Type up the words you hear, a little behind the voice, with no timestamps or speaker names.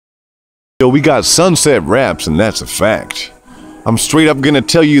Yo, we got sunset raps, and that's a fact. I'm straight up gonna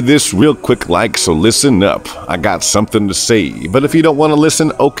tell you this real quick like, so listen up. I got something to say, but if you don't want to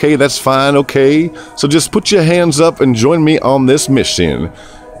listen, okay, that's fine, okay? So just put your hands up and join me on this mission.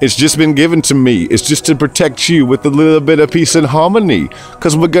 It's just been given to me. It's just to protect you with a little bit of peace and harmony.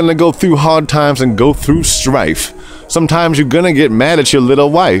 Cause we're gonna go through hard times and go through strife. Sometimes you're gonna get mad at your little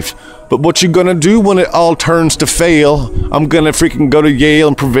wife. But what you gonna do when it all turns to fail? I'm gonna freaking go to Yale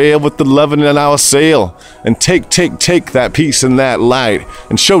and prevail with the loving in our sail. And take that peace and that light.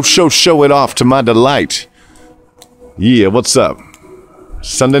 And show it off to my delight. Yeah, what's up?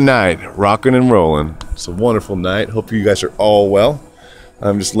 Sunday night, rocking and rolling. It's a wonderful night. Hope you guys are all well.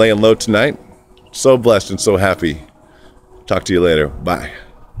 I'm just laying low tonight. So blessed and so happy. Talk to you later. Bye.